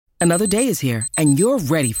Another day is here, and you're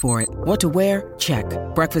ready for it. What to wear? Check.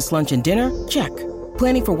 Breakfast, lunch, and dinner? Check.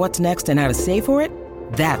 Planning for what's next and how to save for it?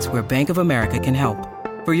 That's where Bank of America can help.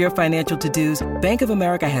 For your financial to-dos, Bank of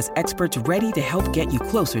America has experts ready to help get you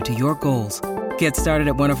closer to your goals. Get started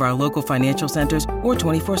at one of our local financial centers or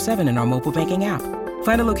 24/7 in our mobile banking app.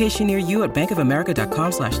 Find a location near you at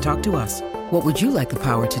bankofamerica.com/talktous. What would you like the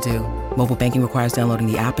power to do? Mobile banking requires downloading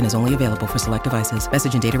the app and is only available for select devices.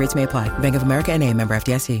 Message and data rates may apply. Bank of America N.A., member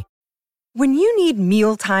FDIC. When you need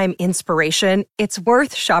mealtime inspiration, it's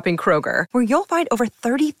worth shopping Kroger, where you'll find over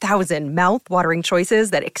 30,000 mouth-watering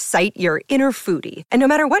choices that excite your inner foodie. And no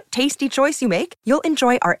matter what tasty choice you make, you'll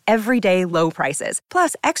enjoy our everyday low prices,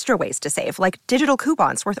 plus extra ways to save, like digital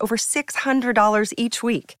coupons worth over $600 each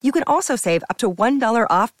week. You can also save up to $1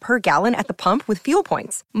 off per gallon at the pump with fuel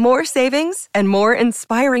points. More savings and more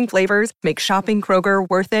inspiring flavors make shopping Kroger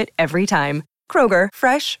worth it every time. Kroger,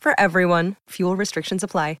 fresh for everyone. Fuel restrictions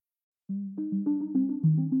apply.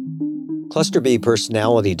 Cluster B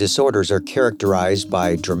personality disorders are characterized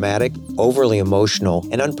by dramatic, overly emotional,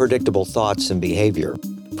 and unpredictable thoughts and behavior.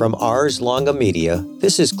 From Ars Longa Media,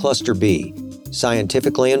 this is Cluster B,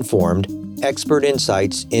 scientifically informed, expert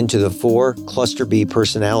insights into the 4 Cluster B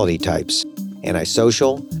personality types: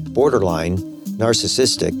 antisocial, borderline,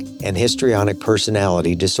 narcissistic, and histrionic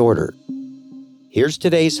personality disorder. Here's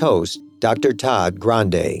today's host, Dr. Todd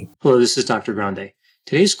Grande. Hello, this is Dr. Grande.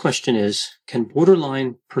 Today's question is, can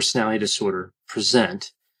borderline personality disorder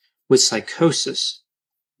present with psychosis,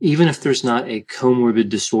 even if there's not a comorbid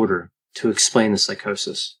disorder to explain the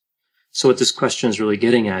psychosis? So what this question is really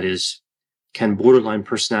getting at is, can borderline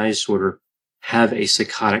personality disorder have a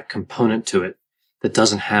psychotic component to it that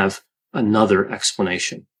doesn't have another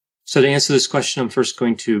explanation? So to answer this question, I'm first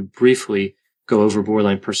going to briefly go over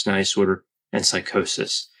borderline personality disorder and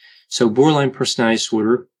psychosis. So borderline personality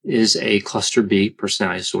disorder is a cluster B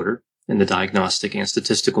personality disorder in the Diagnostic and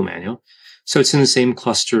Statistical Manual. So it's in the same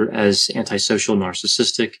cluster as antisocial,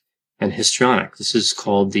 narcissistic, and histrionic. This is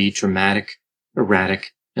called the dramatic,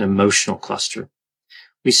 erratic, and emotional cluster.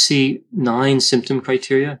 We see 9 symptom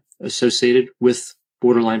criteria associated with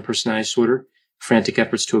borderline personality disorder: frantic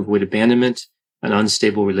efforts to avoid abandonment, an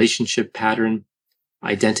unstable relationship pattern,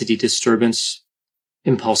 identity disturbance,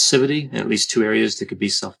 impulsivity in at least 2 areas that could be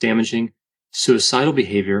self-damaging, suicidal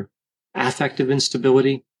behavior, affective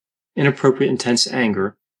instability, inappropriate intense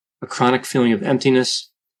anger, a chronic feeling of emptiness,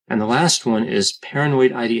 and the last one is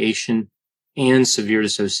paranoid ideation and severe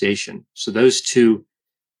dissociation. So those 2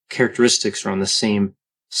 characteristics are on the same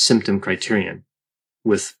symptom criterion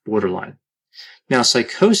with borderline. Now,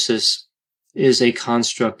 psychosis is a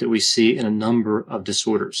construct that we see in a number of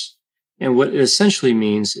disorders. And what it essentially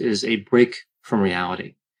means is a break from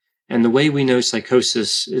reality. And the way we know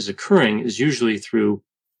psychosis is occurring is usually through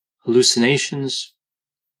hallucinations,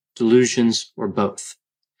 delusions, or both.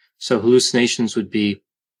 So hallucinations would be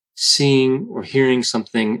seeing or hearing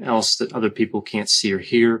something else that other people can't see or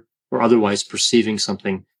hear, or otherwise perceiving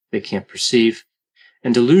something they can't perceive.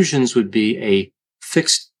 And delusions would be a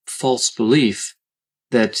fixed false belief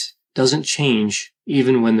that doesn't change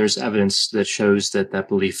even when there's evidence that shows that that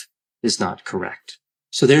belief is not correct.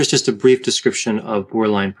 So there's just a brief description of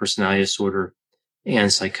borderline personality disorder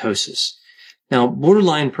and psychosis. Now,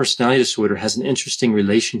 borderline personality disorder has an interesting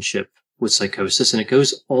relationship with psychosis, and it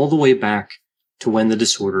goes all the way back to when the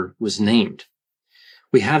disorder was named.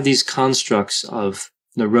 We have these constructs of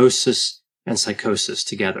neurosis and psychosis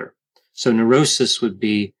together. So neurosis would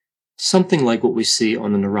be something like what we see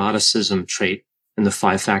on the neuroticism trait in the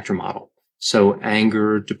 5-factor model. So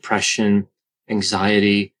anger, depression,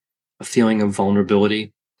 anxiety, a feeling of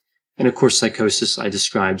vulnerability. And of course, psychosis I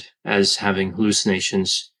described as having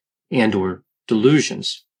hallucinations and or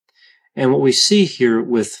delusions. And what we see here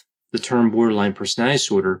with the term borderline personality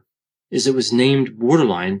disorder is it was named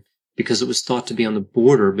borderline because it was thought to be on the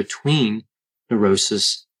border between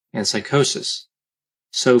neurosis and psychosis.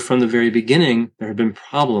 So from the very beginning, there have been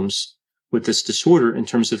problems with this disorder in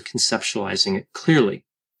terms of conceptualizing it clearly.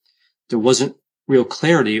 There wasn't real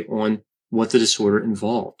clarity on what the disorder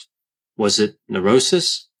involved. Was it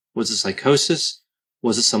neurosis? Was it psychosis?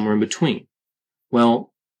 Was it somewhere in between?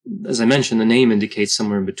 Well, as I mentioned, the name indicates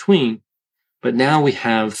somewhere in between, but now we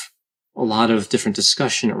have a lot of different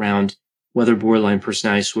discussion around whether borderline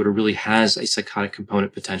personality disorder really has a psychotic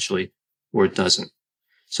component potentially or it doesn't.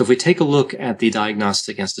 So if we take a look at the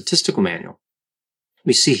Diagnostic and Statistical Manual,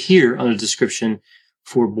 we see here under the description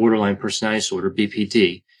for borderline personality disorder,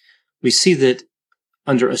 BPD, we see that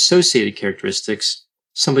under associated characteristics,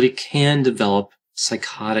 somebody can develop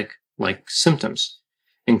psychotic-like symptoms,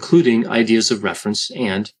 including ideas of reference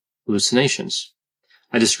and hallucinations.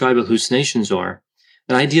 I describe what hallucinations are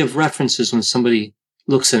An idea of reference is when somebody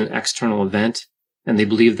looks at an external event and they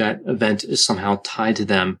believe that event is somehow tied to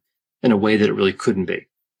them in a way that it really couldn't be.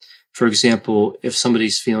 For example, if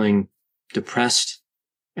somebody's feeling depressed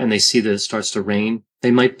and they see that it starts to rain,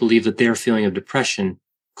 they might believe that their feeling of depression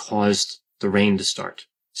caused the rain to start.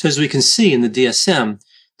 So as we can see in the DSM,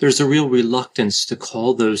 there's a real reluctance to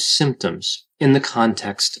call those symptoms in the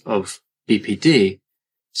context of BPD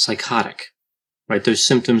psychotic, right? Those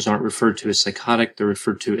symptoms aren't referred to as psychotic. They're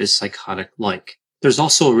referred to as psychotic-like. There's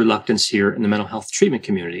also a reluctance here in the mental health treatment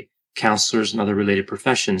community, counselors and other related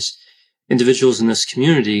professions. Individuals in this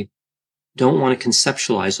community don't want to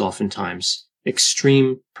conceptualize oftentimes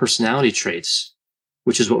extreme personality traits,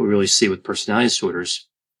 which is what we really see with personality disorders,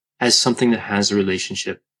 as something that has a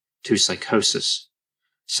relationship to psychosis.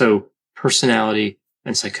 So personality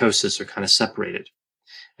and psychosis are kind of separated.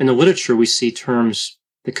 In the literature, we see terms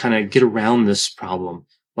that kind of get around this problem,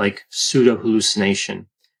 like pseudo-hallucination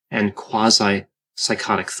and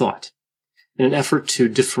quasi-psychotic thought, in an effort to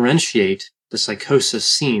differentiate the psychosis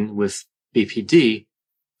seen with BPD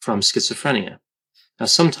from schizophrenia. Now,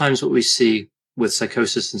 sometimes what we see with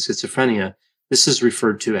psychosis and schizophrenia, this is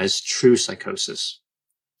referred to as true psychosis.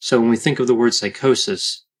 So when we think of the word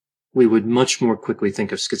psychosis, we would much more quickly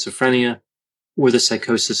think of schizophrenia or the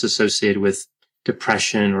psychosis associated with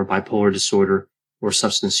depression or bipolar disorder or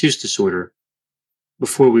substance use disorder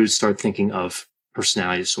before we would start thinking of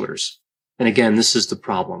personality disorders. And again, this is the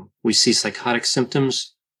problem. We see psychotic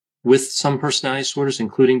symptoms with some personality disorders,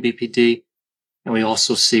 including BPD, and we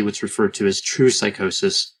also see what's referred to as true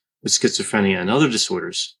psychosis with schizophrenia and other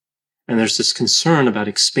disorders. And there's this concern about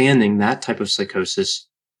expanding that type of psychosis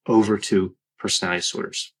over to personality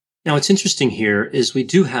disorders. Now, what's interesting here is we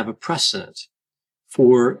do have a precedent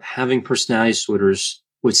for having personality disorders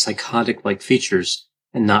with psychotic-like features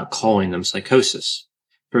and not calling them psychosis.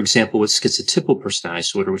 For example, with schizotypal personality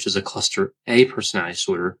disorder, which is a cluster A personality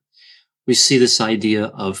disorder, we see this idea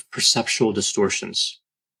of perceptual distortions.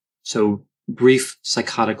 So brief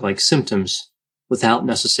psychotic-like symptoms without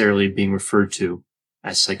necessarily being referred to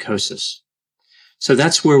as psychosis. So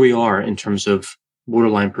that's where we are in terms of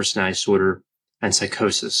borderline personality disorder and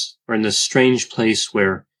psychosis. We're in this strange place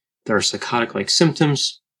where there are psychotic-like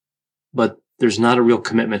symptoms, but there's not a real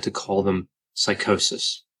commitment to call them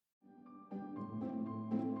psychosis.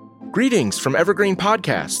 Greetings from Evergreen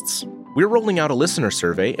Podcasts. We're rolling out a listener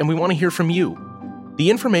survey, and we want to hear from you. The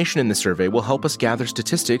information in the survey will help us gather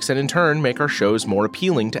statistics and in turn make our shows more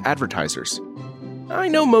appealing to advertisers. I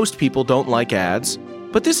know most people don't like ads,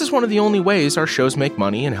 but this is one of the only ways our shows make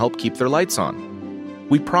money and help keep their lights on.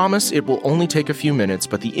 We promise it will only take a few minutes,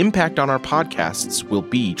 but the impact on our podcasts will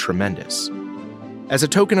be tremendous. As a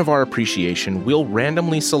token of our appreciation, we'll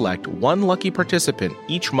randomly select one lucky participant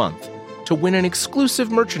each month to win an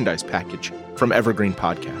exclusive merchandise package from Evergreen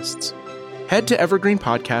Podcasts. Head to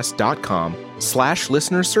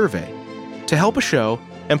evergreenpodcast.com/listenersurvey to help a show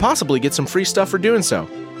and possibly get some free stuff for doing so.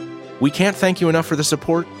 We can't thank you enough for the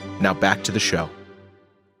support. Now back to the show.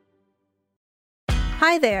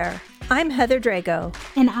 Hi there, I'm Heather Drago.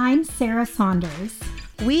 And I'm Sarah Saunders.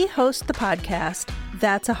 We host the podcast,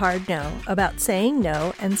 That's a Hard No, about saying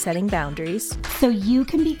no and setting boundaries. So you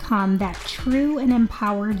can become that true and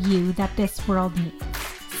empowered you that this world needs.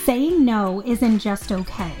 Saying no isn't just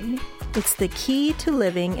okay. It's the key to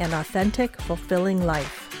living an authentic, fulfilling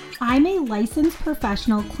life. I'm a licensed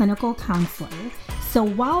professional clinical counselor, so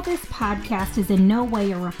while this podcast is in no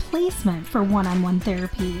way a replacement for one-on-one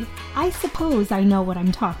therapy, I suppose I know what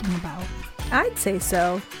I'm talking about. I'd say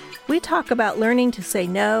so. We talk about learning to say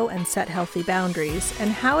no and set healthy boundaries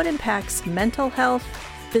and how it impacts mental health,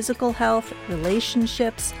 physical health,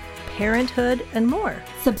 relationships, parenthood, and more.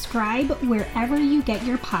 Subscribe wherever you get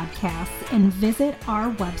your podcasts and visit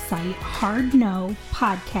our website,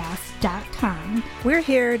 hardnopodcast.com. We're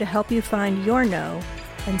here to help you find your no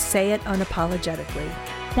and say it unapologetically.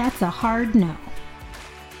 That's a hard no.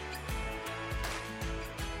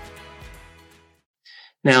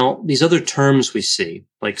 Now, these other terms we see,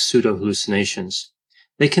 like pseudo-hallucinations,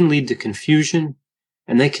 they can lead to confusion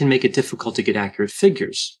and they can make it difficult to get accurate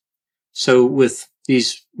figures. So with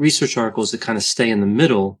these research articles that kind of stay in the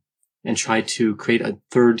middle and try to create a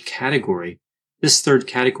third category, this third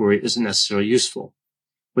category isn't necessarily useful.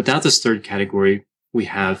 Without this third category, we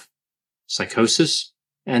have psychosis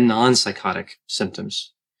and non-psychotic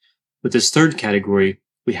symptoms. With this third category,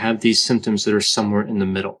 we have these symptoms that are somewhere in the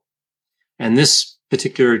middle. And this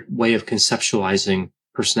particular way of conceptualizing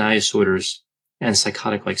personality disorders and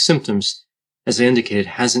psychotic-like symptoms, as I indicated,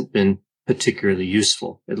 hasn't been particularly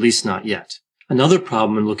useful, at least not yet. Another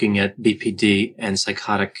problem in looking at BPD and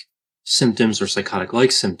psychotic symptoms or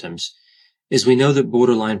psychotic-like symptoms is we know that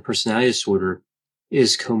borderline personality disorder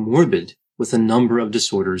is comorbid with a number of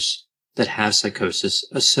disorders that have psychosis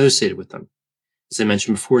associated with them. As I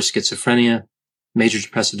mentioned before, schizophrenia, major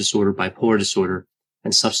depressive disorder, bipolar disorder,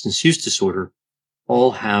 and substance use disorder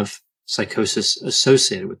all have psychosis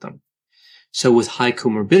associated with them. So with high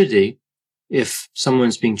comorbidity, if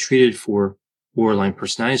someone's being treated for borderline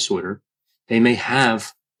personality disorder, they may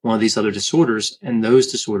have one of these other disorders, and those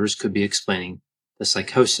disorders could be explaining the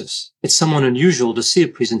psychosis. It's somewhat unusual to see a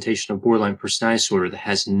presentation of borderline personality disorder that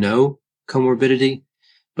has no comorbidity,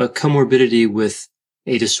 but comorbidity with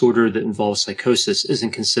a disorder that involves psychosis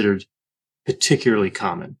isn't considered particularly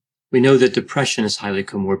common. We know that depression is highly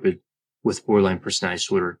comorbid with borderline personality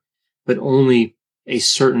disorder, but only a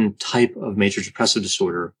certain type of major depressive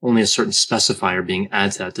disorder, only a certain specifier being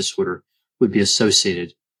added to that disorder would be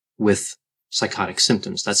associated with psychotic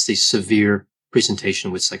symptoms. That's the severe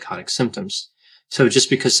presentation with psychotic symptoms. So just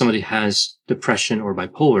because somebody has depression or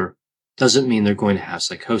bipolar doesn't mean they're going to have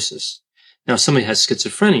psychosis. Now, if somebody has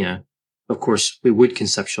schizophrenia, of course, we would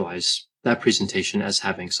conceptualize that presentation as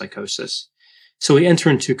having psychosis. So we enter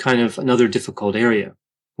into kind of another difficult area,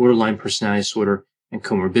 borderline personality disorder and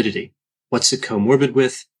comorbidity. What's it comorbid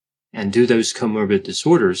with? And do those comorbid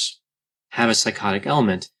disorders have a psychotic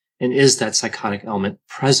element? And is that psychotic element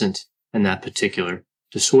present in that particular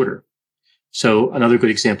disorder? So another good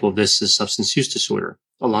example of this is substance use disorder.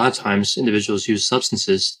 A lot of times individuals use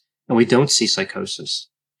substances and we don't see psychosis.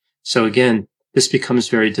 So again, this becomes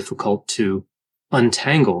very difficult to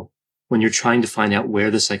untangle when you're trying to find out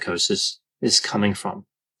where the psychosis is coming from.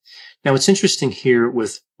 Now, what's interesting here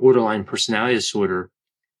with borderline personality disorder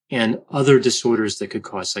and other disorders that could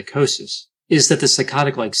cause psychosis is that the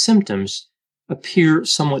psychotic-like symptoms appear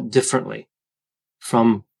somewhat differently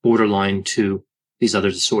from borderline to these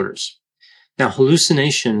other disorders. Now,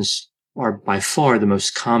 hallucinations are by far the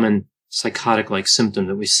most common psychotic-like symptom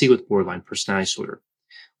that we see with borderline personality disorder.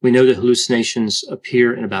 We know that hallucinations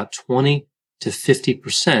appear in about 20 to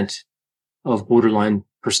 50% of borderline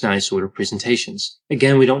personality disorder presentations.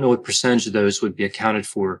 Again, we don't know what percentage of those would be accounted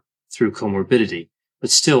for through comorbidity,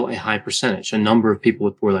 but still a high percentage. A number of people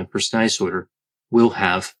with borderline personality disorder will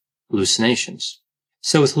have hallucinations.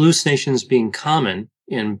 So with hallucinations being common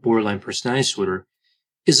in borderline personality disorder,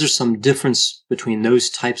 is there some difference between those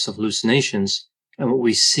types of hallucinations and what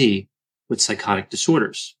we see with psychotic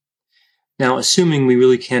disorders? Now, assuming we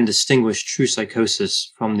really can distinguish true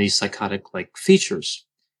psychosis from these psychotic-like features,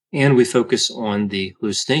 and we focus on the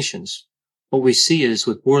hallucinations, what we see is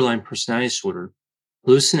with borderline personality disorder,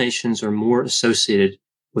 hallucinations are more associated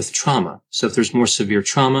with trauma. So if there's more severe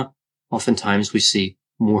trauma, oftentimes we see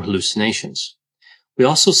more hallucinations. We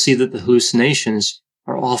also see that the hallucinations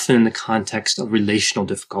are often in the context of relational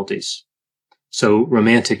difficulties. So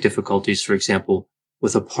romantic difficulties, for example,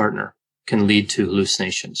 with a partner can lead to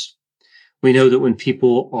hallucinations. We know that when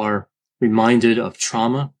people are reminded of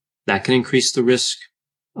trauma, that can increase the risk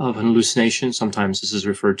of an hallucination. Sometimes this is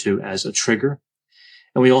referred to as a trigger.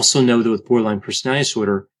 And we also know that with borderline personality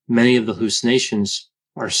disorder, many of the hallucinations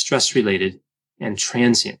are stress-related and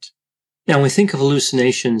transient. Now, when we think of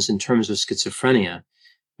hallucinations in terms of schizophrenia,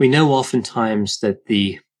 we know oftentimes that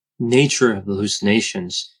the nature of the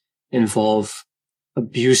hallucinations involve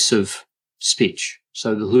abusive speech.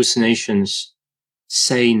 So the hallucinations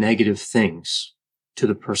say negative things to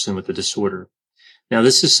the person with the disorder. Now,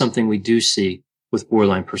 this is something we do see with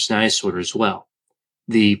borderline personality disorder as well.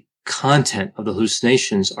 The content of the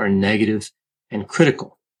hallucinations are negative and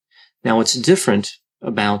critical. Now, what's different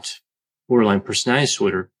about borderline personality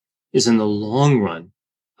disorder is in the long run,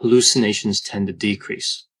 hallucinations tend to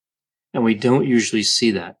decrease. And we don't usually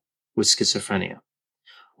see that with schizophrenia.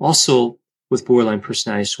 Also, with borderline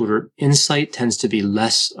personality disorder, insight tends to be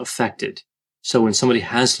less affected. So when somebody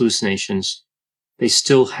has hallucinations, they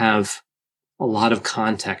still have a lot of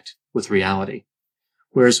contact with reality.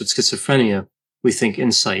 Whereas with schizophrenia, we think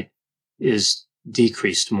insight is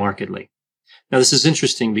decreased markedly. Now, this is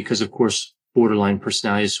interesting because, of course, borderline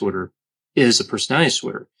personality disorder is a personality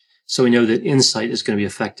disorder. So we know that insight is going to be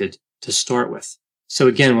affected to start with. So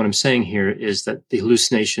again, what I'm saying here is that the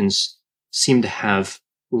hallucinations seem to have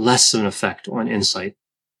less of an effect on insight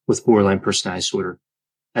with borderline personality disorder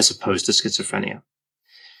as opposed to schizophrenia.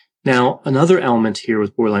 Now, another element here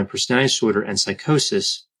with borderline personality disorder and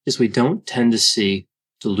psychosis is we don't tend to see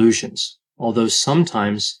delusions, although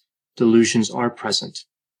sometimes delusions are present.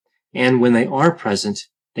 And when they are present,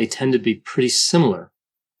 they tend to be pretty similar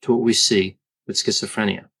to what we see with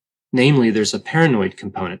schizophrenia. Namely, there's a paranoid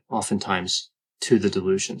component oftentimes to the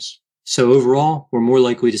delusions. So overall, we're more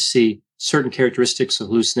likely to see certain characteristics of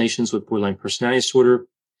hallucinations with borderline personality disorder,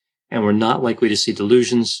 and we're not likely to see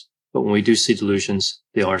delusions but when we do see delusions,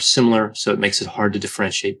 they are similar, so it makes it hard to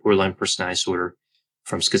differentiate borderline personality disorder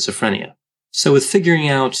from schizophrenia. So with figuring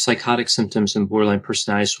out psychotic symptoms and borderline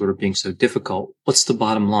personality disorder being so difficult, what's the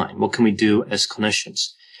bottom line? What can we do as clinicians?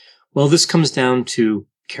 Well, this comes down to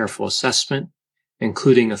careful assessment,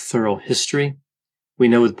 including a thorough history. We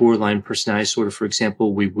know with borderline personality disorder, for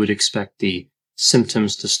example, we would expect the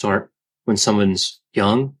symptoms to start when someone's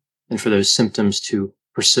young and for those symptoms to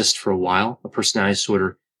persist for a while. A personality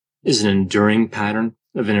disorder is an enduring pattern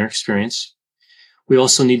of inner experience. We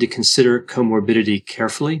also need to consider comorbidity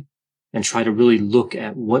carefully and try to really look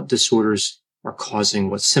at what disorders are causing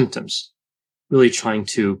what symptoms, really trying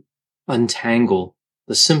to untangle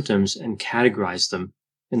the symptoms and categorize them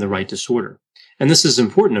in the right disorder. And this is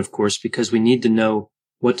important, of course, because we need to know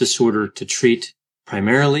what disorder to treat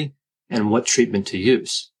primarily and what treatment to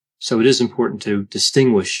use. So it is important to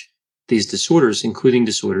distinguish these disorders, including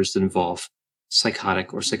disorders that involve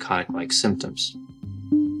psychotic or psychotic-like symptoms.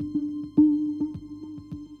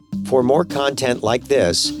 For more content like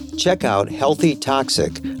this, check out Healthy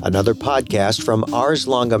Toxic, another podcast from Ars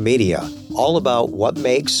Longa Media, all about what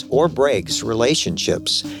makes or breaks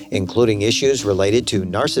relationships, including issues related to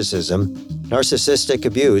narcissism, narcissistic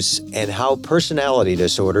abuse, and how personality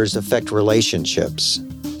disorders affect relationships.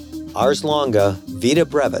 Ars Longa, Vita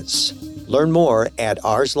Brevis. Learn more at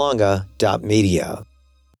arslonga.media.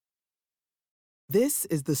 This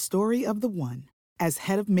is the story of the one. As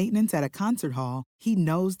head of maintenance at a concert hall, he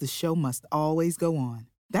knows the show must always go on.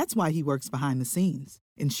 That's why he works behind the scenes,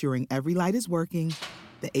 ensuring every light is working,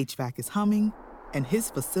 the HVAC is humming, and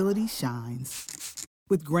his facility shines.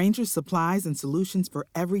 With Grainger's supplies and solutions for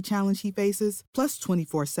every challenge he faces, plus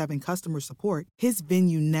 24/7 customer support, his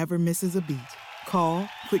venue never misses a beat. Call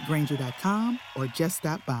quickgrainger.com or just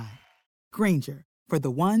stop by. Grainger, for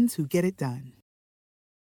the ones who get it done.